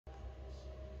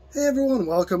Hey everyone,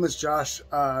 welcome. It's Josh.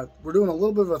 We're doing a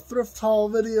little bit of a thrift haul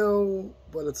video,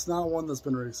 but it's not one that's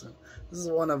been recent. This is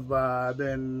one I've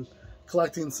been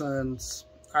collecting since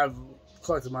I've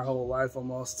collected my whole life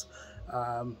almost.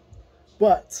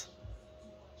 But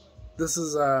this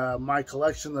is my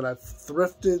collection that I've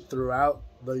thrifted throughout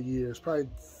the years. Probably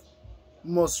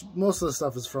most of the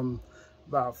stuff is from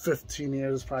about 15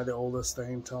 years, probably the oldest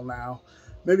thing till now.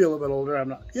 Maybe a little bit older.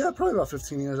 Probably about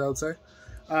 15 years, I would say.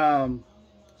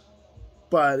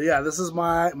 But yeah, this is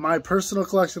my personal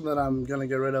collection that I'm gonna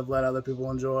get rid of, let other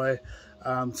people enjoy,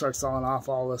 start selling off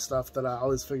all this stuff all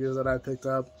these figures that I picked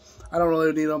up. I don't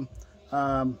really need them.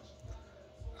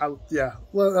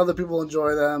 Let other people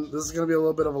enjoy them. This is gonna be a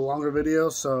little bit of a longer video,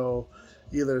 so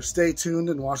either stay tuned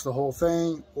and watch the whole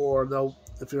thing, or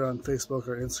if you're on Facebook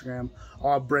or Instagram,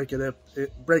 I'll break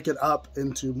it up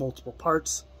into multiple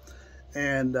parts.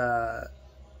 And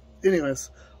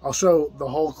anyways, I'll show the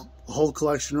whole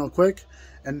collection real quick,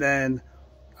 and then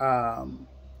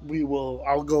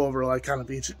I'll go over like kind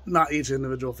of not each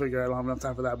individual figure. I don't have enough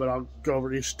time for that, but I'll go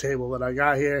over each table that I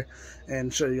got here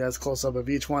and show you guys close up of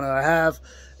each one that I have.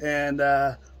 And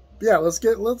yeah, let's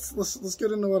get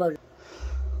into what I got.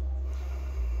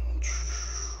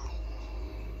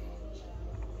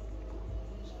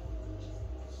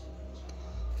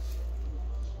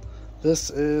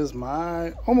 This is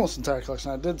my almost entire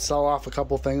collection. I did sell off a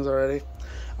couple things already.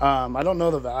 I don't know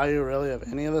the value really of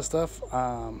any of this stuff.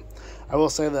 I will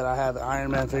say that I have Iron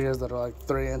Man figures that are like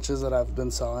 3 inches that I've been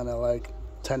selling at like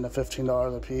 $10 to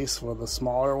 $15 a piece for the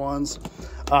smaller ones.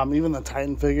 Even the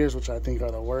Titan figures, which I think are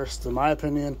the worst in my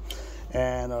opinion,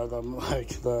 and are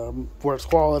the worst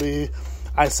quality,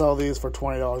 I sell these for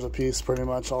 $20 a piece pretty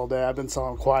much all day. I've been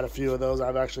selling quite a few of those.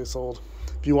 I've actually sold,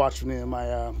 if you watch any of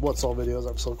my what sold videos,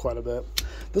 I've sold quite a bit.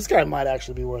 This guy might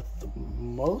actually be worth the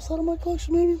most out of my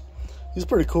collection, maybe. He's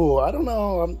pretty cool. I don't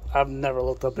know. I've never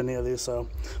looked up any of these, so.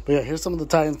 But yeah, here's some of the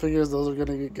Titan figures. Those are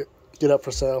gonna get up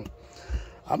for sale.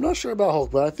 I'm not sure about Hulk,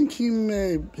 but I think he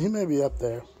may be up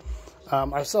there.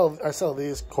 I sell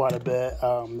these quite a bit.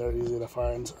 They're easy to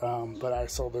find, but I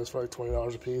sold this for like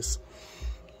 $20 a piece.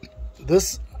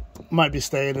 This might be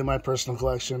staying in my personal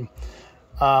collection.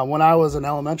 When I was in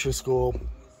elementary school,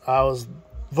 I was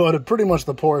voted pretty much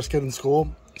the poorest kid in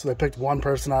school. So they picked one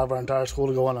person out of our entire school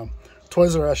to go on a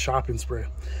Toys R Us shopping spree.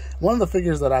 One of the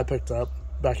figures that I picked up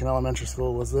back in elementary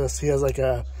school was this. He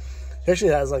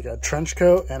actually has like a trench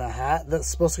coat and a hat that's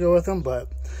supposed to go with him,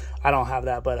 but I don't have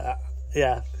that. But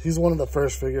yeah, he's one of the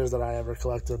first figures that I ever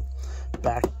collected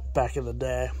back in the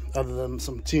day, other than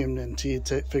some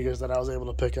TMNT figures that I was able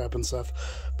to pick up and stuff.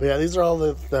 But yeah, these are all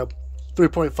the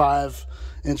 3.5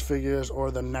 inch figures,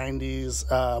 or the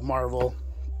 90s Marvel.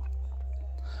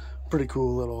 Pretty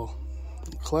cool little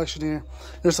collection here.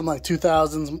 There's some like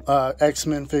 2000s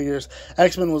X-Men figures.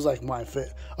 X-Men was like my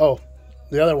fit. Oh,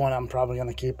 the other one I'm probably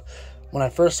gonna keep. When I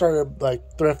first started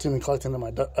like thrifting and collecting in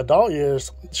my adult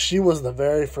years, she was the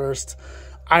very first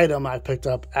item I picked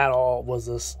up at all. Was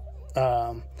this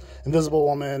Invisible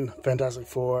Woman, Fantastic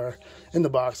Four in the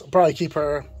box. I'll probably keep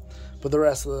her, but the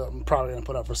rest of them I'm probably gonna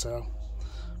put up for sale.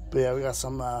 But yeah, we got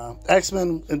some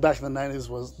X-Men. And back in the 90s,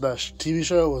 was the TV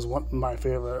show was one of my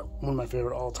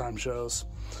favorite all-time shows.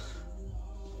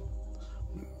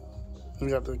 We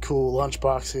got the cool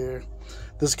lunchbox here.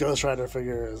 This Ghost Rider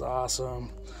figure is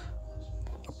awesome.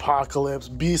 Apocalypse,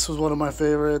 Beast was one of my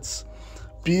favorites.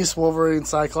 Beast, Wolverine,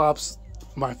 Cyclops,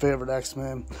 my favorite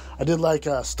X-Men. I did like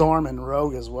Storm and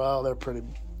Rogue as well. They're pretty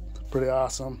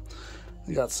awesome.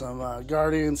 We got some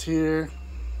Guardians here.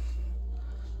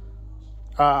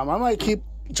 I might keep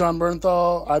John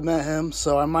Bernthal. I met him,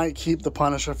 so I might keep the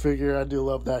Punisher figure. I do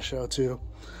love that show too,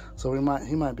 so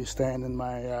he might be staying in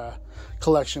my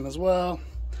collection as well.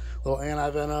 Little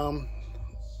Anti-Venom,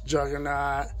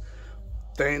 Juggernaut,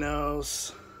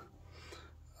 Thanos,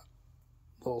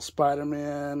 little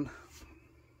Spider-Man,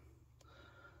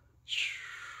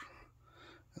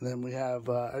 and then we have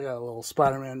I got a little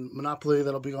Spider-Man Monopoly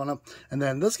that'll be going up, and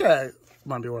then this guy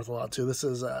might be worth a lot too. This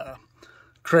is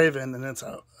Craven, and it's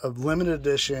a limited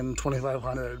edition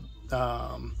 2500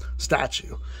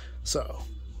 statue. So,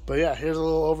 but yeah, here's a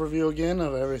little overview again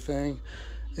of everything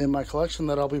in my collection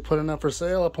that I'll be putting up for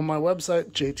sale up on my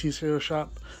website,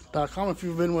 jtsheroshop.com. If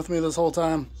you've been with me this whole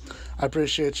time, I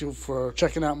appreciate you for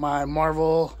checking out my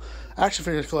Marvel action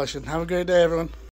figures collection. Have a great day, everyone.